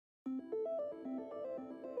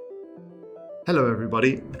Hello,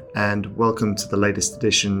 everybody, and welcome to the latest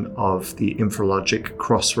edition of the Infralogic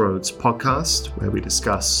Crossroads podcast, where we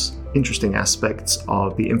discuss interesting aspects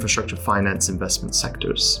of the infrastructure finance investment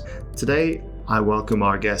sectors. Today, I welcome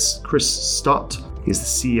our guest, Chris Stott. He's the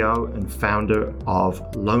CEO and founder of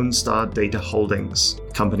Lonestar Data Holdings,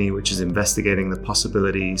 a company which is investigating the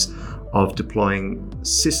possibilities of deploying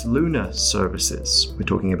lunar services. We're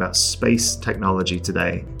talking about space technology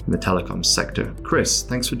today in the telecom sector. Chris,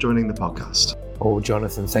 thanks for joining the podcast. Oh,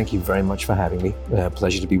 Jonathan, thank you very much for having me.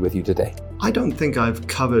 Pleasure to be with you today. I don't think I've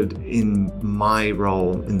covered in my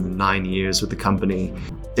role in the 9 years with the company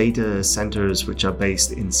data centers which are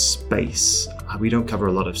based in space. We don't cover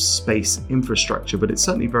a lot of space infrastructure, but it's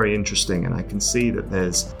certainly very interesting, and I can see that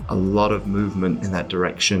there's a lot of movement in that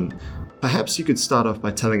direction. Perhaps you could start off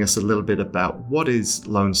by telling us a little bit about what is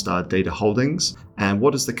Lonestar Data Holdings and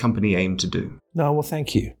what does the company aim to do? No, well,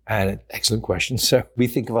 thank you. And an excellent question. So we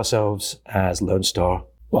think of ourselves as Lonestar.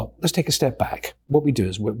 Well, let's take a step back. What we do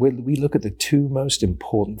is we look at the two most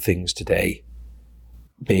important things today,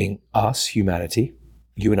 being us, humanity,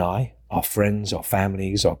 you and I, our friends, our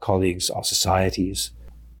families, our colleagues, our societies,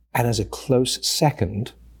 and as a close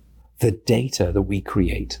second, the data that we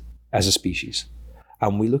create as a species.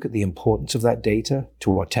 And we look at the importance of that data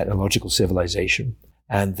to our technological civilization.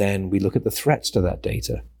 And then we look at the threats to that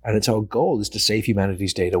data. And it's our goal is to save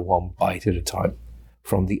humanity's data one byte at a time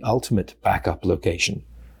from the ultimate backup location,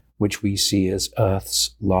 which we see as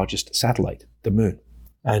Earth's largest satellite, the moon.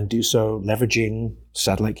 And do so leveraging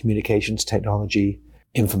satellite communications technology,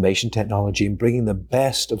 information technology, and bringing the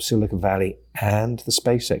best of Silicon Valley and the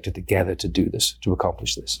space sector together to do this, to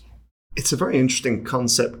accomplish this. It's a very interesting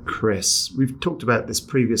concept, Chris. We've talked about this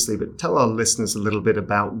previously, but tell our listeners a little bit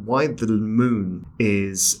about why the moon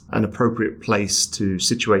is an appropriate place to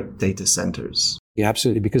situate data centers. Yeah,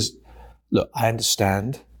 absolutely. Because, look, I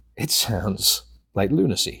understand it sounds like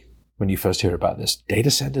lunacy when you first hear about this.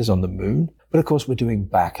 Data centers on the moon. But of course, we're doing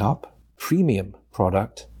backup, premium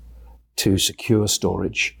product to secure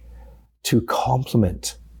storage, to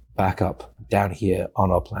complement backup down here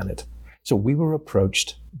on our planet. So we were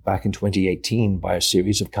approached back in 2018 by a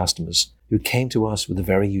series of customers who came to us with a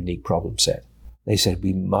very unique problem set. They said,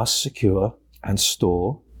 we must secure and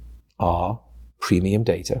store our premium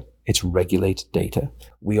data. It's regulated data.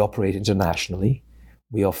 We operate internationally.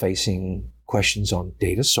 We are facing questions on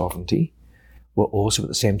data sovereignty. We're also at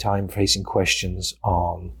the same time facing questions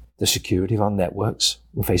on the security of our networks.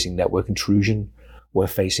 We're facing network intrusion. We're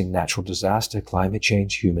facing natural disaster, climate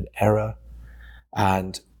change, human error.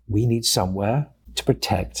 And we need somewhere to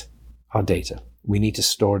protect our data. We need to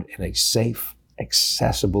store it in a safe,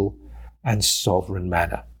 accessible, and sovereign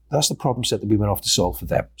manner. That's the problem set that we went off to solve for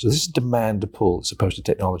them. So this is demand to pull as opposed to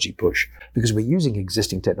technology push, because we're using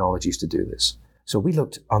existing technologies to do this. So we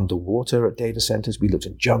looked underwater at data centers. We looked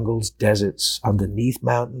at jungles, deserts, underneath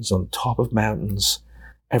mountains, on top of mountains,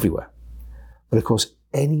 everywhere. But of course,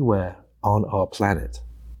 anywhere on our planet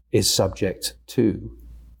is subject to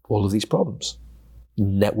all of these problems.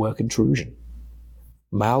 Network intrusion,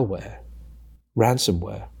 malware,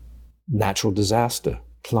 ransomware, natural disaster,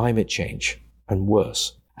 climate change, and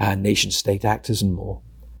worse, and nation-state actors and more.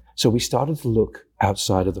 So we started to look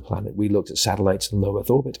outside of the planet. We looked at satellites in low Earth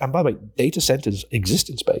orbit. And by the way, data centers exist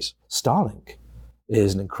in space. Starlink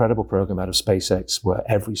is an incredible program out of SpaceX where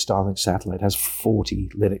every Starlink satellite has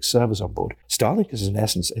 40 Linux servers on board. Starlink is in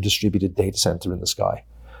essence a distributed data center in the sky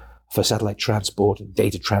for satellite transport and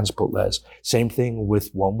data transport layers. Same thing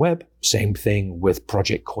with OneWeb, same thing with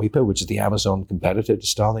Project Kuiper, which is the Amazon competitor to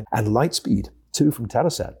Starlink, and Lightspeed, too, from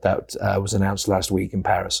Telesat, that was announced last week in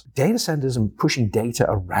Paris. Data centers and pushing data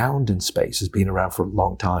around in space has been around for a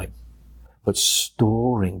long time, but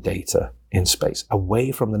storing data in space,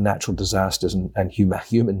 away from the natural disasters and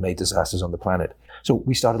human-made disasters on the planet. So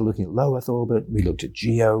we started looking at low Earth orbit, we looked at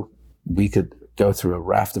geo, we could go through a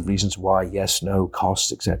raft of reasons why, yes, no,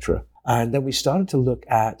 costs, etc. And then we started to look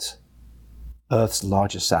at Earth's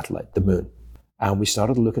largest satellite, the moon. And we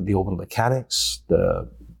started to look at the orbital mechanics, the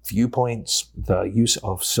viewpoints, the use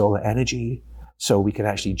of solar energy, so we can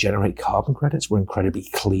actually generate carbon credits. We're incredibly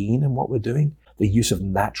clean in what we're doing. The use of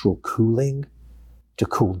natural cooling to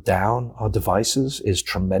cool down our devices is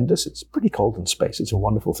tremendous. It's pretty cold in space. It's a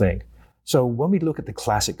wonderful thing. So when we look at the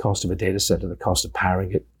classic cost of a data center, the cost of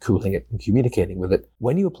powering it, cooling it, and communicating with it,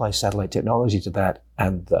 when you apply satellite technology to that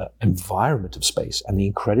and the environment of space and the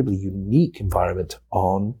incredibly unique environment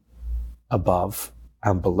on, above,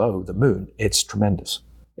 and below the moon, it's tremendous.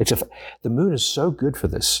 The moon is so good for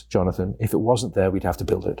this, Jonathan. If it wasn't there, we'd have to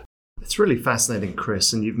build it. It's really fascinating,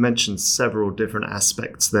 Chris, and you've mentioned several different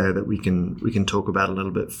aspects there that we can talk about a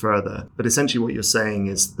little bit further. But essentially what you're saying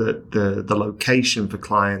is that the location for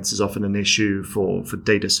clients is often an issue for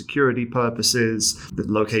data security purposes.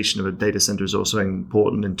 The location of a data center is also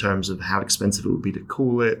important in terms of how expensive it would be to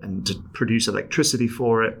cool it and to produce electricity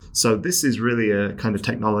for it. So this is really a kind of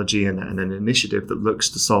technology and an initiative that looks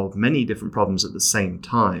to solve many different problems at the same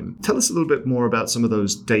time. Tell us a little bit more about some of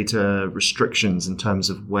those data restrictions in terms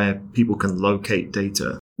of where people can locate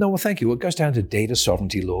data. No, well, thank you. Well, it goes down to data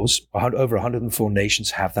sovereignty laws. Over 104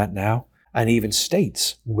 nations have that now, and even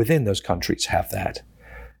states within those countries have that.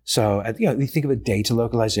 So, you think of it, data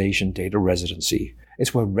localization, data residency.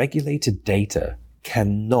 It's where regulated data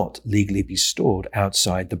cannot legally be stored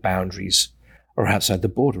outside the boundaries or outside the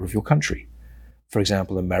border of your country. For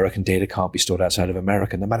example, American data can't be stored outside of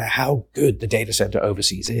America, no matter how good the data center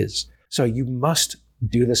overseas is. So you must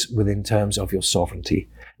do this within terms of your sovereignty.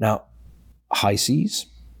 Now, high seas,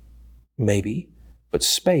 maybe, but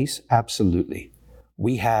space, absolutely.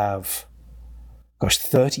 We have,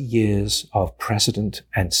 30 years of precedent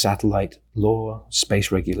and satellite law,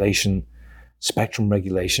 space regulation, spectrum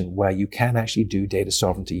regulation, where you can actually do data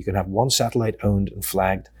sovereignty. You can have one satellite owned and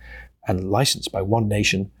flagged and licensed by one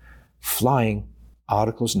nation, flying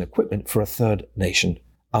articles and equipment for a third nation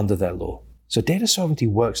under their law. So data sovereignty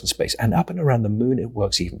works in space, and up and around the moon, it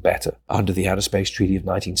works even better. Under the Outer Space Treaty of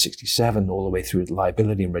 1967, all the way through the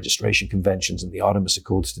liability and registration conventions and the Artemis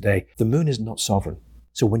Accords today, the moon is not sovereign.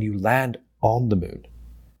 So when you land on the moon,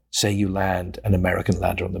 say you land an American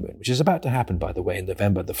lander on the moon, which is about to happen, by the way, in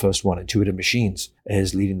November, the first one, Intuitive Machines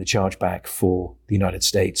is leading the charge back for the United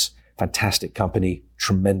States. Fantastic company,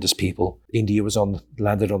 tremendous people. India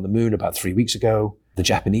landed on the moon about 3 weeks ago. The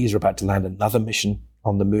Japanese are about to land another mission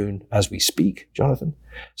on the moon as we speak, Jonathan.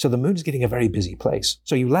 So the moon is getting a very busy place.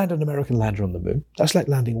 So you land an American lander on the moon. That's like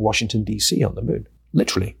landing Washington, D.C. on the moon.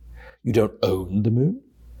 Literally. You don't own the moon,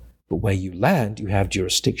 but where you land, you have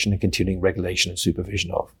jurisdiction and continuing regulation and supervision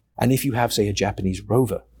of. And if you have, say, a Japanese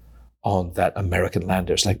rover on that American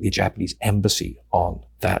lander, it's like the Japanese embassy on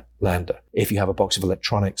that lander. If you have a box of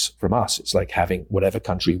electronics from us, it's like having whatever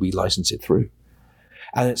country we license it through.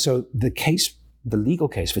 And so the legal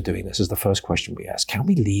case for doing this is the first question we ask. Can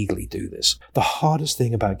we legally do this? The hardest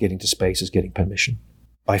thing about getting to space is getting permission,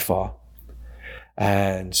 by far.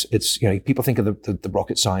 And it's, people think of the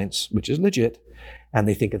rocket science, which is legit, and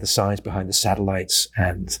they think of the science behind the satellites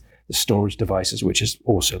and the storage devices, which is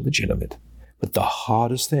also legitimate. But the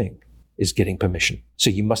hardest thing is getting permission. So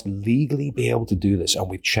you must legally be able to do this, and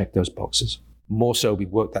we've checked those boxes. More so, we've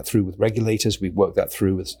worked that through with regulators, we've worked that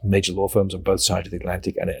through with major law firms on both sides of the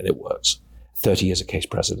Atlantic, and it works. 30 years of case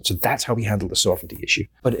precedent. So that's how we handle the sovereignty issue.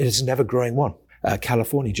 But it is an ever-growing one.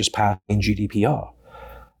 California just passed in GDPR.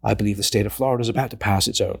 I believe the state of Florida is about to pass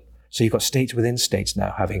its own. So you've got states within states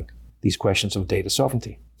now having these questions of data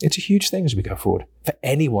sovereignty. It's a huge thing as we go forward for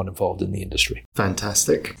anyone involved in the industry.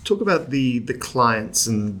 Fantastic. Talk about the clients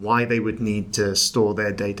and why they would need to store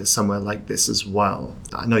their data somewhere like this as well.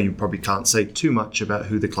 I know you probably can't say too much about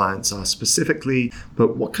who the clients are specifically,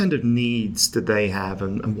 but what kind of needs do they have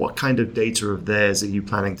and what kind of data of theirs are you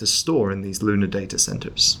planning to store in these lunar data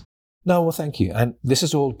centers? No, well, thank you. And this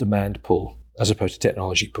is all demand pull as opposed to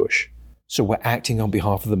technology push. So we're acting on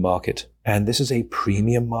behalf of the market. And this is a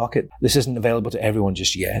premium market. This isn't available to everyone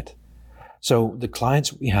just yet. So the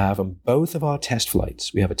clients we have on both of our test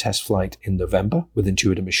flights, we have a test flight in November with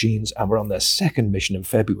Intuitive Machines, and we're on their second mission in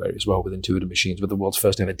February as well with Intuitive Machines, with the world's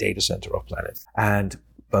first ever data center off planet. And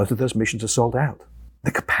both of those missions are sold out.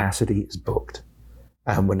 The capacity is booked.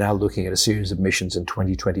 And we're now looking at a series of missions in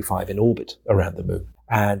 2025 in orbit around the moon.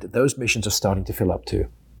 And those missions are starting to fill up too.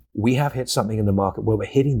 We have hit something in the market where we're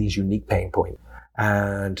hitting these unique pain points.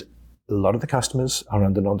 And a lot of the customers are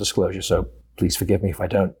under non-disclosure, so please forgive me if I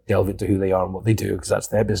don't delve into who they are and what they do, because that's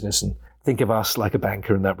their business. And think of us like a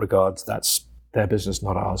banker in that regards. That's their business,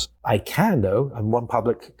 not ours. I can, though, and one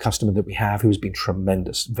public customer that we have who's been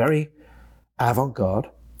tremendous, very avant-garde,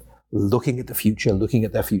 looking at the future, looking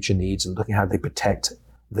at their future needs, and looking at how they protect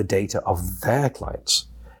the data of their clients.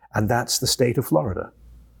 And that's the state of Florida.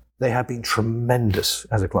 They have been tremendous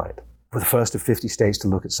as a client. We're the first of 50 states to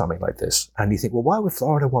look at something like this. And you think, well, why would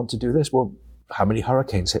Florida want to do this? Well, how many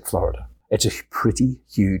hurricanes hit Florida? It's a pretty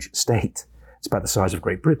huge state. It's about the size of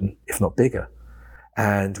Great Britain, if not bigger.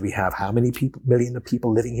 And we have how many million of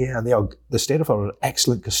people living here? And the state of Florida are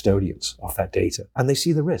excellent custodians of that data. And they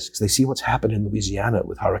see the risks. They see what's happened in Louisiana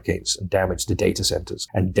with hurricanes and damage to data centers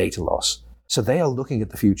and data loss. So they are looking at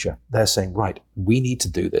the future. They're saying, right, we need to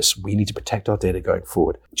do this. We need to protect our data going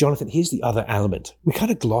forward. Jonathan, here's the other element. We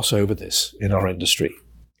kind of gloss over this in our industry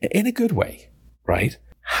in a good way, right?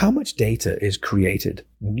 how much data is created,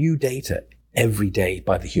 new data, every day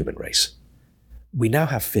by the human race? We now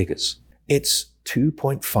have figures. It's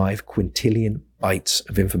 2.5 quintillion bytes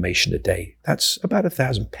of information a day. That's about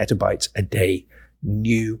 1,000 petabytes a day,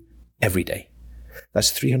 new every day.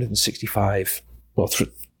 That's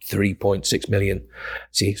 3.6 million.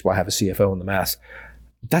 See, that's why I have a CFO on the math.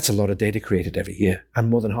 That's a lot of data created every year. And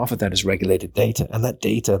more than half of that is regulated data. And that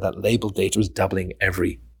data, that labeled data, is doubling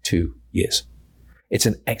every 2 years. It's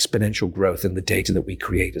an exponential growth in the data that we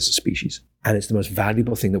create as a species. And it's the most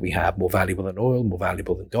valuable thing that we have, more valuable than oil, more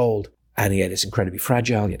valuable than gold. And yet it's incredibly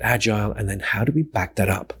fragile, yet agile. And then how do we back that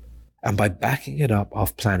up? And by backing it up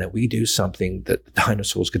off planet, we do something that the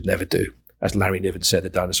dinosaurs could never do. As Larry Niven said, the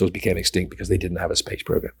dinosaurs became extinct because they didn't have a space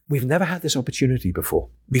program. We've never had this opportunity before.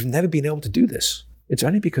 We've never been able to do this. It's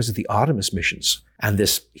only because of the Artemis missions and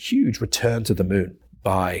this huge return to the moon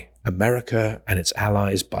by America and its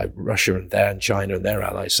allies, by Russia and China and their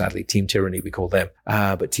allies. Sadly, Team Tyranny, we call them.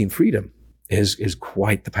 But Team Freedom is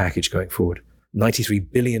quite the package going forward.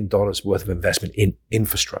 $93 billion worth of investment in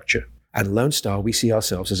infrastructure. And Lonestar, we see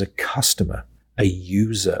ourselves as a customer, a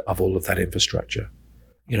user of all of that infrastructure.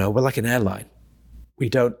 You know, we're like an airline. We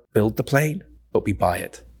don't build the plane, but we buy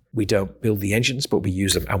it. We don't build the engines, but we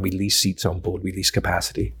use them, and we lease seats on board. We lease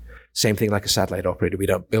capacity. Same thing like a satellite operator. We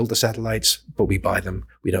don't build the satellites, but we buy them.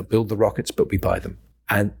 We don't build the rockets, but we buy them.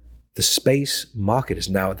 And the space market is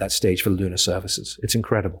now at that stage for lunar services. It's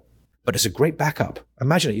incredible. But it's a great backup.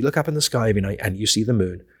 Imagine it. You look up in the sky every night and you see the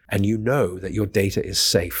moon, and you know that your data is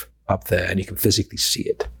safe up there, and you can physically see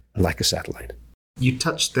it like a satellite. You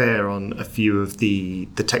touched there on a few of the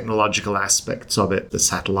technological aspects of it, the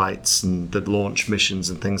satellites and the launch missions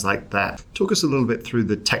and things like that. Talk us a little bit through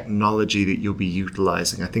the technology that you'll be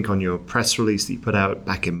utilizing. I think on your press release that you put out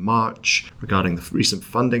back in March regarding the recent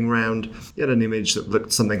funding round, you had an image that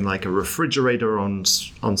looked something like a refrigerator on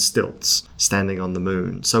stilts standing on the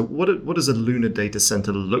moon. So what does a lunar data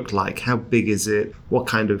center look like? How big is it? What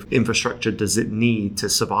kind of infrastructure does it need to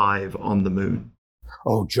survive on the moon?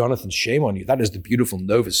 Oh, Jonathan, shame on you. That is the beautiful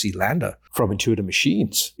Nova C lander from Intuitive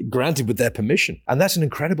Machines, granted with their permission. And that's an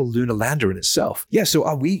incredible lunar lander in itself. Yeah,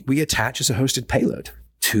 so we attach as a hosted payload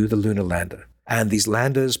to the lunar lander. And these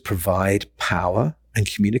landers provide power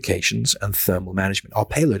and communications and thermal management. Our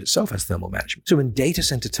payload itself has thermal management. So in data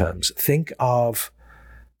center terms, think of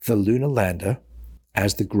the lunar lander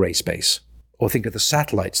as the gray space. Or think of the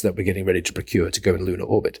satellites that we're getting ready to procure to go in lunar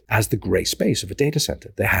orbit as the gray space of a data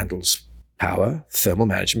center that handles power, thermal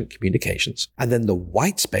management, communications. And then the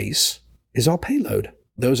white space is our payload.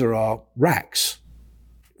 Those are our racks,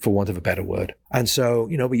 for want of a better word. And so,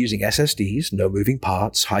 we're using SSDs, no moving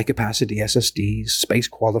parts, high capacity SSDs, space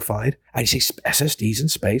qualified. And you see SSDs in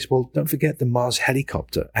space. Well, don't forget the Mars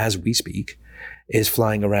helicopter, as we speak, is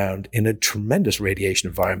flying around in a tremendous radiation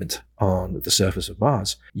environment on the surface of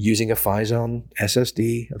Mars, using a Phison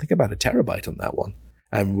SSD, I think about 1 terabyte on that one.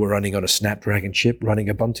 And we're running on a Snapdragon chip running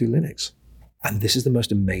Ubuntu Linux. And this is the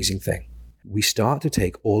most amazing thing. We start to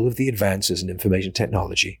take all of the advances in information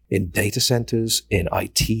technology, in data centers, in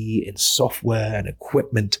IT, in software and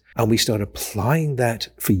equipment, and we start applying that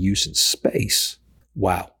for use in space.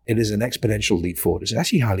 Wow, it is an exponential leap forward. It's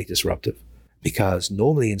actually highly disruptive because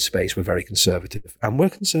normally in space, we're very conservative. And we're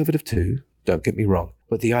conservative too, don't get me wrong.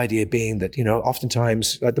 But the idea being that,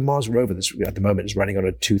 oftentimes, like the Mars rover that's at the moment is running on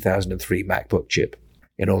a 2003 MacBook chip,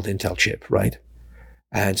 an old Intel chip, right?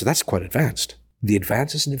 And so that's quite advanced. The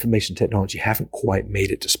advances in information technology haven't quite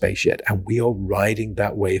made it to space yet. And we are riding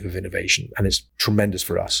that wave of innovation. And it's tremendous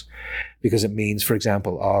for us because it means, for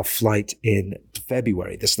example, our flight in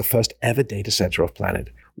February, this is the first ever data center off planet.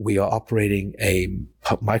 We are operating a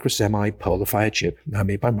microsemi polar fire chip, now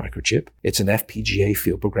made by Microchip. It's an FPGA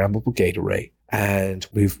field programmable gate array. And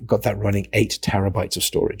we've got that running 8 terabytes of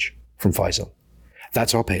storage from Phison.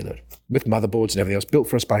 That's our payload, with motherboards and everything else, built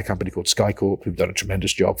for us by a company called SkyCorp, who've done a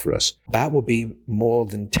tremendous job for us. That will be more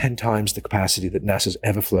than 10 times the capacity that NASA's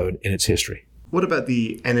ever flown in its history. What about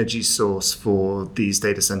the energy source for these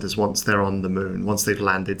data centers once they're on the moon, once they've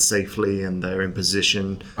landed safely and they're in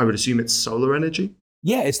position? I would assume it's solar energy?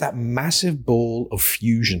 Yeah, it's that massive ball of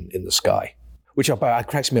fusion in the sky, which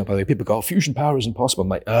cracks me up, by the way. People go, oh, fusion power isn't possible. I'm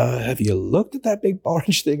like, have you looked at that big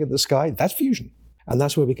orange thing in the sky? That's fusion. And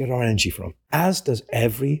that's where we get our energy from, as does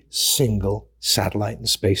every single satellite and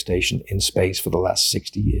space station in space for the last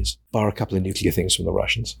 60 years, bar a couple of nuclear things from the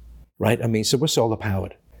Russians, right? So we're solar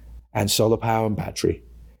powered, and solar power and battery.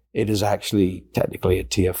 It is actually technically a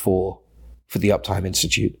tier 4 for the Uptime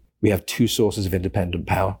Institute. We have 2 sources of independent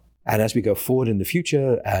power. And as we go forward in the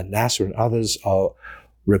future, NASA and others are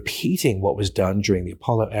repeating what was done during the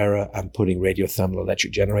Apollo era and putting radio thermal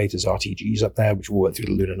electric generators, RTGs, up there, which will work through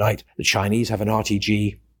the lunar night. The Chinese have an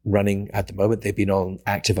RTG running at the moment. They've been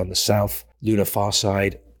active on the south lunar far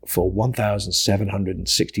side for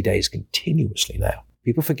 1,760 days continuously now.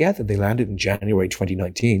 People forget that they landed in January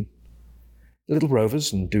 2019. The little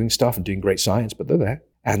rovers and doing stuff and doing great science, but they're there.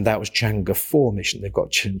 And that was Chang'e 4 mission. They've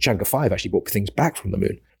got Chang'e 5 actually brought things back from the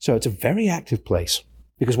moon. So it's a very active place,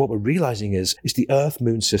 because what we're realizing is the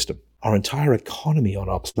Earth-Moon system, our entire economy on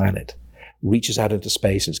our planet, reaches out into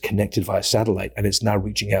space and is connected via satellite, and it's now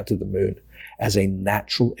reaching out to the moon as a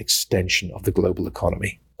natural extension of the global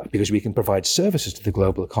economy, because we can provide services to the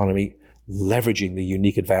global economy leveraging the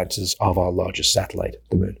unique advances of our largest satellite,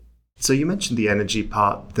 the moon. So you mentioned the energy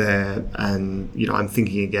part there, and I'm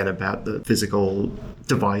thinking again about the physical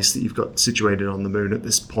device that you've got situated on the moon at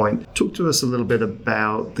this point. Talk to us a little bit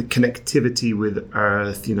about the connectivity with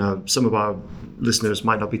Earth. Some of our listeners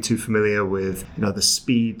might not be too familiar with the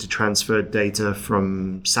speed to transfer data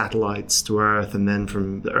from satellites to Earth and then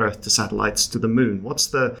from the Earth to satellites to the moon. What's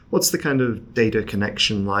the kind of data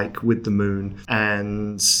connection like with the moon,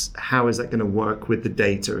 and how is that going to work with the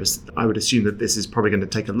data? I would assume that this is probably going to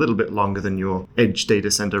take a little bit longer than your edge data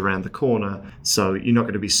center around the corner, so you're not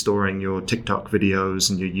going to be storing your TikTok videos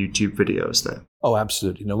and your YouTube videos there. Oh,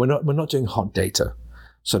 absolutely. No, we're not doing hot data,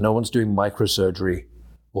 so no one's doing microsurgery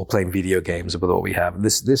or playing video games with what we have.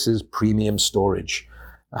 This is premium storage,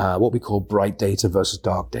 what we call bright data versus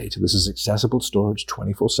dark data. This is accessible storage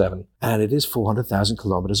 24/7, and it is 400,000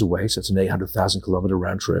 kilometers away, so it's an 800,000 kilometer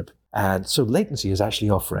round trip. And so latency is actually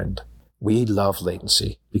our friend. We love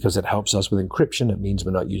latency because it helps us with encryption. It means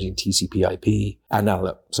we're not using TCP/IP. And now,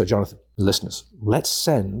 look, so Jonathan, listeners, let's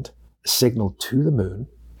send a signal to the moon,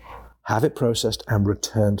 have it processed and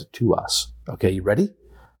returned to us. Okay, you ready?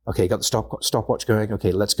 Okay, got the stopwatch going.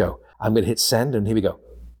 Okay, let's go. I'm going to hit send, and here we go.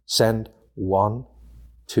 Send 1,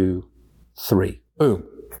 2, 3. Boom.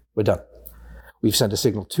 We're done. We've sent a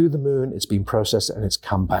signal to the moon. It's been processed, and it's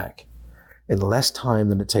come back in less time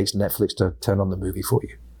than it takes Netflix to turn on the movie for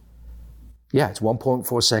you. Yeah, it's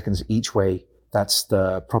 1.4 seconds each way. That's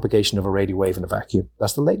the propagation of a radio wave in a vacuum.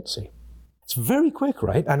 That's the latency. It's very quick,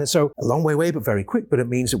 right? And it's so a long way away, but very quick. But it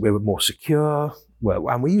means that we're more secure.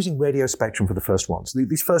 And we're using radio spectrum for the first ones.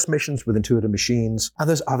 These first missions with Intuitive Machines. And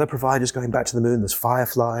there's other providers going back to the moon. There's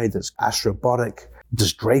Firefly, there's Astrobotic,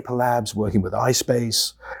 there's Draper Labs working with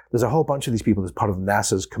iSpace. There's a whole bunch of these people as part of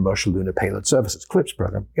NASA's Commercial Lunar Payload Services, CLPS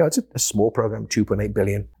program. It's a small program, 2.8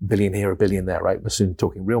 billion here, $1 billion there, right? We're soon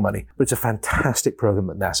talking real money. But it's a fantastic program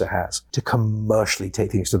that NASA has to commercially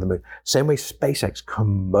take things to the moon. Same way SpaceX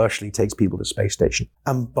commercially takes people to the space station.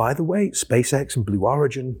 And by the way, SpaceX and Blue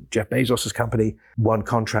Origin, Jeff Bezos' company, won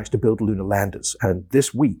contracts to build lunar landers. And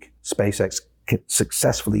this week, SpaceX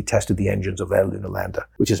successfully tested the engines of their lunar lander,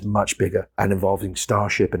 which is much bigger and involving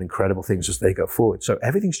Starship and incredible things as they go forward. So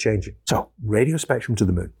everything's changing. So radio spectrum to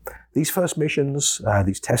the moon. These first missions,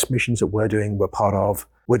 these test missions that we're doing,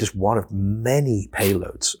 we're just one of many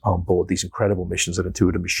payloads on board these incredible missions that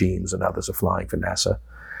Intuitive Machines and others are flying for NASA.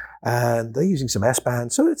 And they're using some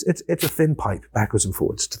S-band. So it's a thin pipe backwards and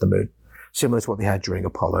forwards to the moon, similar to what they had during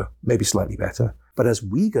Apollo, maybe slightly better. But as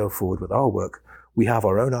we go forward with our work, we have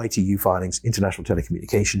our own ITU filings, International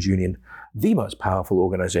Telecommunications Union, the most powerful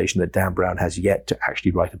organization that Dan Brown has yet to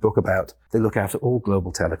actually write a book about. They look after all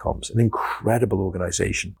global telecoms, an incredible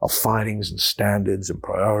organization of filings and standards and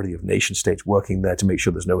priority of nation states working there to make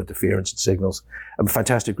sure there's no interference in signals. A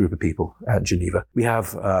fantastic group of people at Geneva. We have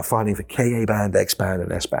filing for Ka band, X band,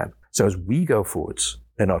 and S band. So as we go forwards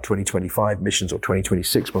in our 2025 missions or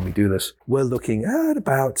 2026 when we do this, we're looking at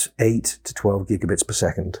about 8 to 12 gigabits per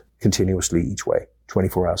second continuously each way,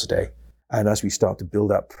 24 hours a day. And as we start to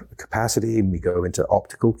build up capacity and we go into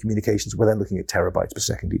optical communications, we're then looking at terabytes per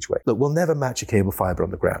second each way. Look, we'll never match a cable fiber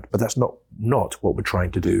on the ground, but that's not what we're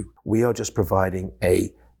trying to do. We are just providing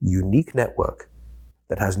a unique network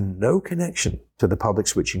that has no connection to the public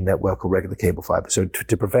switching network or regular cable fiber. So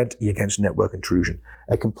to prevent against network intrusion,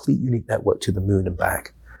 a complete unique network to the moon and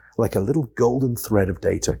back, like a little golden thread of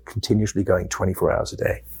data continuously going 24 hours a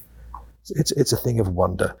day. It's a thing of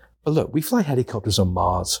wonder. But look, we fly helicopters on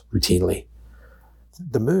Mars routinely.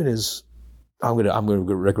 The moon is, I'm going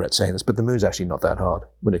to regret saying this, but the moon's actually not that hard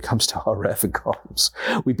when it comes to RF and comms.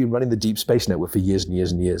 We've been running the Deep Space Network for years and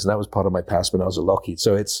years and years, and that was part of my past when I was at Lockheed.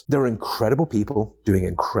 So there are incredible people doing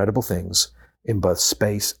incredible things in both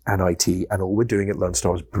space and IT, and all we're doing at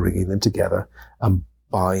Lonestar is bringing them together and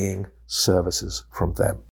buying services from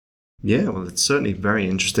them. Yeah, well, it's certainly very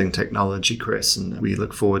interesting technology, Chris, and we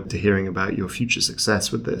look forward to hearing about your future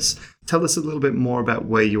success with this. Tell us a little bit more about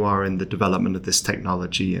where you are in the development of this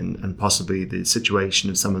technology and possibly the situation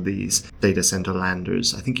of some of these data center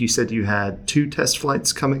landers. I think you said you had 2 test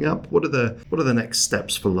flights coming up. What are the next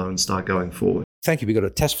steps for Lonestar going forward? Thank you. We got a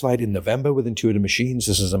test flight in November with Intuitive Machines.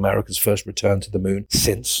 This is America's first return to the moon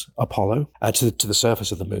since Apollo, to the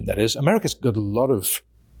surface of the moon, that is. America's got a lot of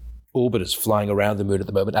orbiters flying around the moon at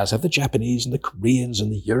the moment, as have the Japanese and the Koreans and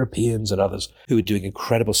the Europeans and others who are doing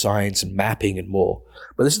incredible science and mapping and more.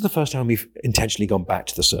 But this is the first time we've intentionally gone back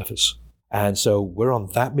to the surface. And so we're on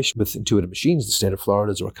that mission with Intuitive Machines. The state of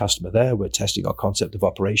Florida is our customer there. We're testing our concept of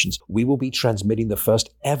operations. We will be transmitting the first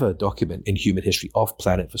ever document in human history off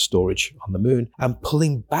planet for storage on the moon and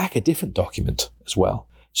pulling back a different document as well.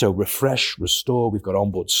 So refresh, restore, we've got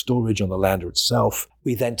onboard storage on the lander itself.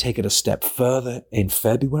 We then take it a step further in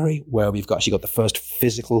February, where we've actually got the first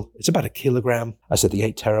physical, it's about 1 kilogram. I said the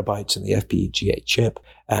 8 terabytes in the FPGA chip.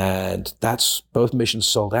 And that's both missions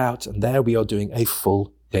sold out. And there we are doing a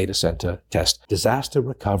full data center test. Disaster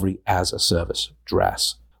recovery as a service,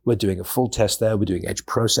 DRAS. We're doing a full test there. We're doing edge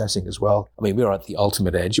processing as well. I mean, we're at the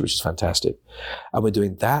ultimate edge, which is fantastic. And we're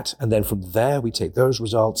doing that. And then from there, we take those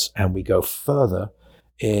results and we go further.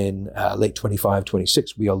 In late 25,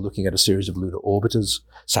 26, we are looking at a series of lunar orbiters,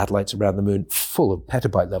 satellites around the moon, full of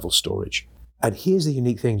petabyte level storage. And here's the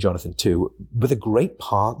unique thing, Jonathan, too. With a great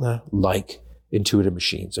partner like Intuitive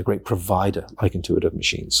Machines, a great provider like Intuitive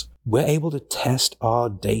Machines, we're able to test our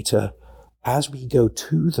data as we go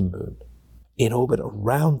to the moon, in orbit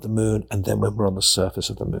around the moon, and then when we're on the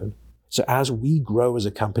surface of the moon. So as we grow as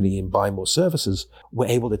a company and buy more services, we're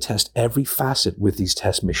able to test every facet with these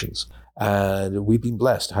test missions. And we've been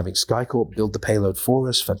blessed having SkyCorp build the payload for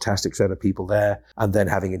us, fantastic set of people there, and then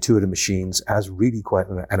having Intuitive Machines as really quite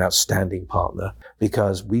an outstanding partner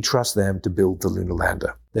because we trust them to build the lunar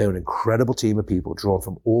lander. They're an incredible team of people drawn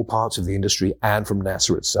from all parts of the industry and from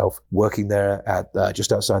NASA itself, working there at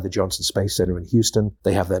just outside the Johnson Space Center in Houston.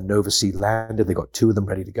 They have their Nova C lander. They've got 2 of them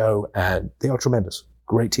ready to go, and they are tremendous.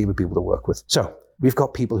 Great team of people to work with. So we've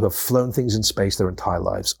got people who have flown things in space their entire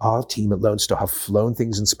lives. Our team at Lonestar have flown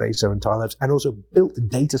things in space their entire lives and also built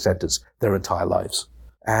data centers their entire lives.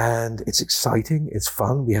 And it's exciting. It's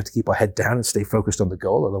fun. We have to keep our head down and stay focused on the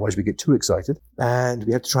goal. Otherwise we get too excited. And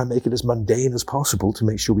we have to try and make it as mundane as possible to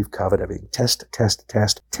make sure we've covered everything. Test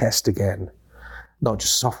again. Not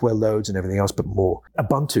just software loads and everything else, but more.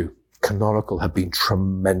 Ubuntu. Canonical have been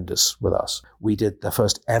tremendous with us. We did the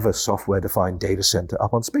first ever software-defined data center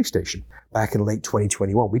up on Space Station back in late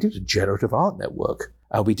 2021. We did a generative art network.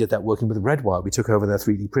 We did that working with Redwire. We took over their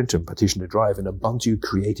 3D printer and partitioned a drive, and Ubuntu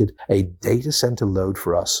created a data center load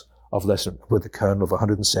for us of with a kernel of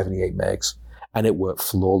 178 megs, and it worked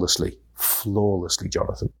flawlessly,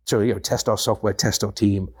 Jonathan. So, test our software, test our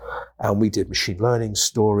team, and we did machine learning,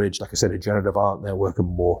 storage, like I said, a generative art network, and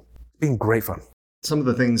more. It's been great fun. Some of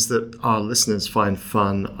the things that our listeners find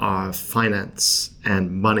fun are finance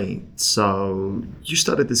and money. So you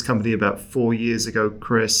started this company about 4 years ago,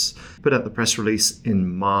 Chris, put out the press release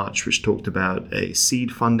in March, which talked about a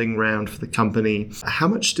seed funding round for the company. How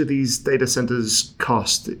much do these data centers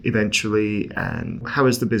cost eventually? And how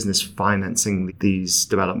is the business financing these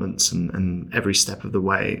developments and every step of the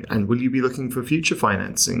way? And will you be looking for future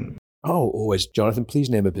financing? Oh, always. Jonathan, please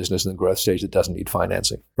name a business in the growth stage that doesn't need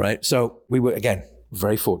financing, right? So we were, again,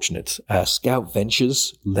 very fortunate. Scout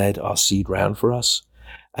Ventures led our seed round for us.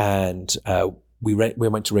 And we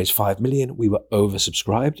went to raise $5 million. We were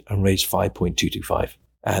oversubscribed and raised 5.225.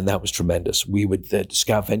 And that was tremendous. The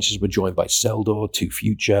Scout Ventures were joined by Seldor,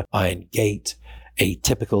 2Future, Iron Gate, a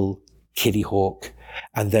typical Kitty Hawk,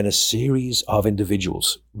 and then a series of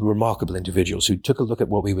individuals, remarkable individuals who took a look at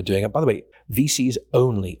what we were doing. And by the way, VCs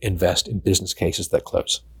only invest in business cases that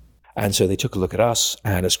close. And so they took a look at us.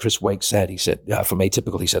 And as Chris Wake said, from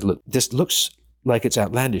Atypical, he said, look, this looks like it's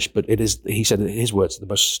outlandish, but it is, he said in his words, the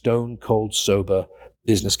most stone cold sober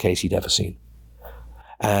business case he'd ever seen.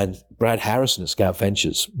 And Brad Harrison at Scout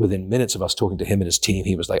Ventures, within minutes of us talking to him and his team,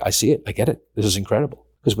 he was like, I see it. I get it. This is incredible.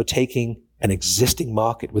 Because we're taking an existing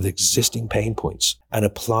market with existing pain points and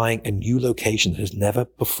applying a new location that has never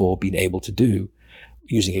before been able to do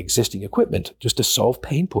using existing equipment just to solve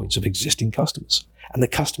pain points of existing customers. And the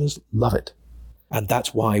customers love it. And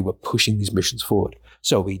that's why we're pushing these missions forward.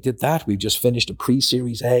 So we did that. We've just finished a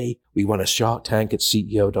pre-Series A. We won a Shark Tank at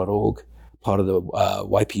CEO.org, part of the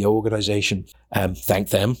YPO organization. Thank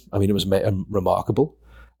them. I mean, it was remarkable.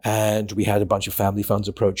 And we had a bunch of family funds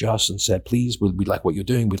approach us and said, please, we like what you're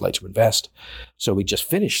doing. We'd like to invest. So we just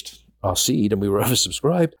finished our seed and we were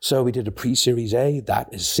oversubscribed. So we did a pre-Series A.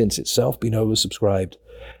 That has since itself been oversubscribed.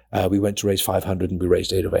 We went to raise 500 and we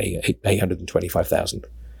raised 825,000.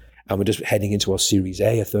 And we're just heading into our Series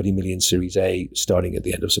A, a 30 million Series A, starting at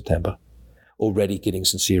the end of September. Already getting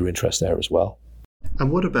sincere interest there as well.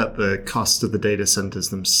 And what about the cost of the data centers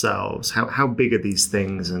themselves? How big are these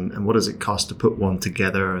things, and what does it cost to put one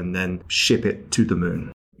together and then ship it to the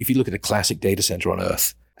moon? If you look at a classic data center on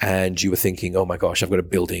Earth and you were thinking, oh my gosh, I've got a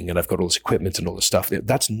building and I've got all this equipment and all this stuff,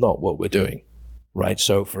 that's not what we're doing, right?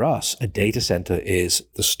 So for us, a data center is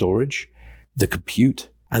the storage, the compute,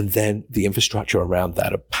 and then the infrastructure around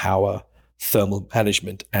that of power, thermal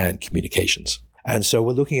management, and communications. And so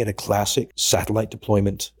we're looking at a classic satellite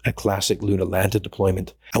deployment, a classic lunar lander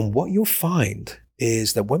deployment. And what you'll find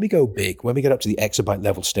is that when we go big, when we get up to the exabyte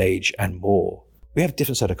level stage and more, we have a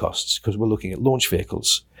different set of costs because we're looking at launch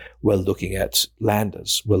vehicles. We're looking at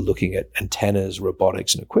landers. We're looking at antennas,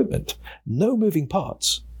 robotics, and equipment. No moving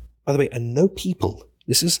parts, by the way, and no people.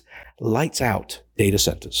 This is lights out data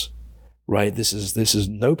centers, right? This is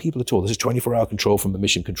no people at all. This is 24-hour control from the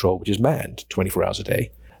mission control, which is manned 24 hours a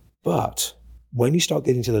day. But when you start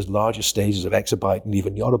getting to those larger stages of exabyte and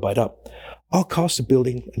even yottabyte up, our costs of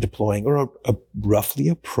building and deploying are roughly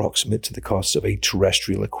approximate to the costs of a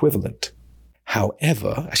terrestrial equivalent.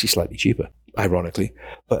 However, actually slightly cheaper, ironically,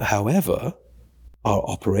 but however, our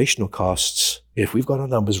operational costs, if we've got our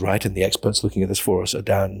numbers right and the experts looking at this for us, are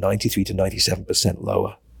down 93 to 97%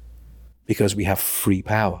 lower because we have free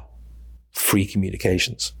power, free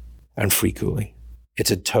communications, and free cooling. It's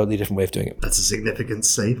a totally different way of doing it. That's a significant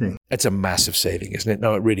saving. It's a massive saving, isn't it?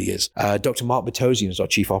 No, it really is. Dr. Mark Matosian is our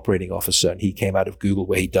chief operating officer, and he came out of Google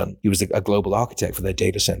where he was a global architect for their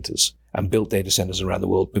data centers and built data centers around the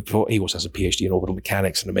world. Before, he also has a PhD in orbital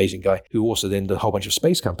mechanics, an amazing guy who also then did a whole bunch of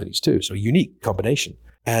space companies too. So a unique combination.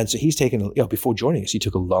 And so he's taken, before joining us, he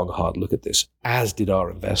took a long, hard look at this, as did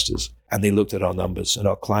our investors. And they looked at our numbers and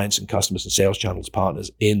our clients and customers and sales channels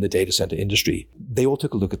partners in the data center industry. They all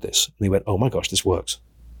took a look at this and they went, oh my gosh, this works.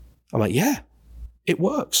 I'm like, yeah, it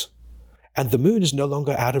works. And the moon is no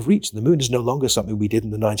longer out of reach. The moon is no longer something we did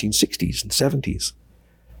in the 1960s and 70s.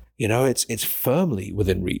 It's firmly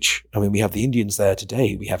within reach. I mean, we have the Indians there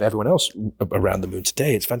today. We have everyone else around the moon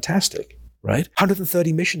today. It's fantastic, right?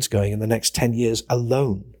 130 missions going in the next 10 years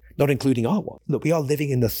alone, not including our one. Look, we are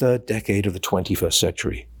living in the third decade of the 21st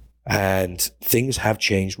century, and things have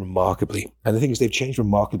changed remarkably. And the thing is, they've changed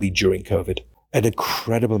remarkably during COVID. An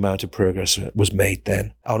incredible amount of progress was made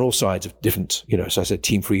then on all sides of different, so I said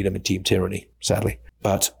team freedom and team tyranny, sadly.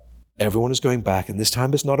 But everyone is going back, and this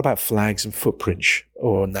time it's not about flags and footprints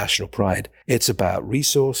or national pride. It's about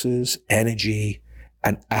resources, energy,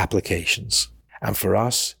 and applications. And for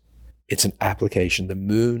us, it's an application. The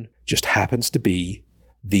moon just happens to be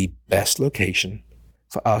the best location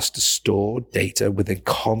for us to store data within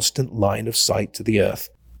constant line of sight to the Earth,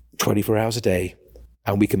 24 hours a day.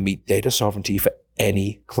 And we can meet data sovereignty for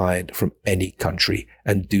any client from any country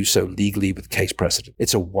and do so legally with case precedent.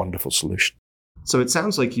 It's a wonderful solution. So it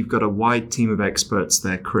sounds like you've got a wide team of experts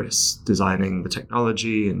there, Chris, designing the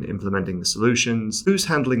technology and implementing the solutions. Who's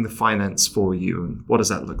handling the finance for you, and what does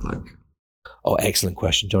that look like? Oh, excellent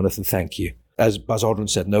question, Jonathan. Thank you. As Buzz Aldrin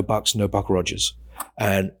said, no bucks, no Buck Rogers.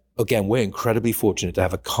 And again, we're incredibly fortunate to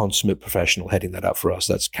have a consummate professional heading that up for us.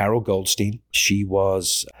 That's Carol Goldstein. She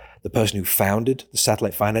was the person who founded the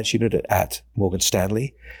satellite finance unit at Morgan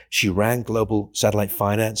Stanley. She ran global satellite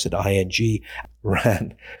finance at ING,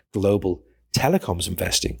 ran global telecoms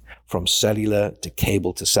investing from cellular to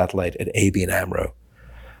cable to satellite at ABN AMRO.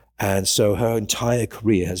 And so her entire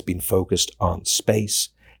career has been focused on space,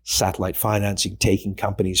 satellite financing, taking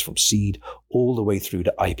companies from seed all the way through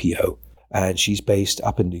to IPO. And she's based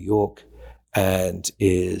up in New York and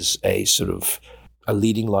is a sort of a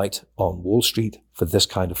leading light on Wall Street for this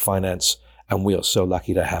kind of finance. And we are so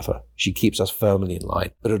lucky to have her. She keeps us firmly in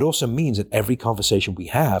line. But it also means that every conversation we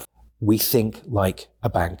have, we think like a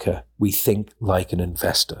banker. We think like an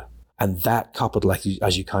investor. And that coupled,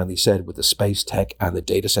 as you kindly said, with the space tech and the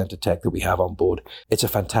data center tech that we have on board, it's a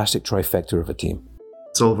fantastic trifecta of a team.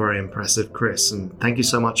 It's all very impressive, Chris, and thank you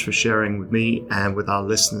so much for sharing with me and with our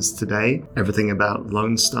listeners today everything about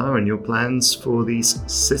Lonestar and your plans for these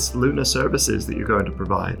cislunar services that you're going to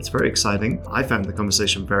provide. It's very exciting. I found the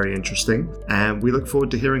conversation very interesting, and we look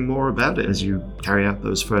forward to hearing more about it as you carry out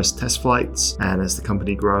those first test flights and as the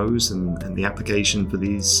company grows and the application for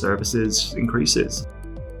these services increases.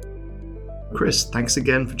 Chris, thanks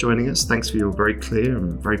again for joining us. Thanks for your very clear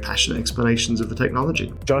and very passionate explanations of the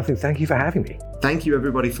technology. Jonathan, thank you for having me. Thank you,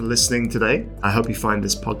 everybody, for listening today. I hope you find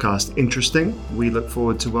this podcast interesting. We look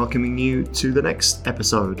forward to welcoming you to the next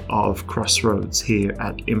episode of Crossroads here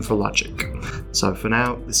at Infralogic. So for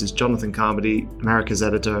now, this is Jonathan Carmody, America's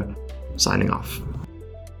editor, signing off.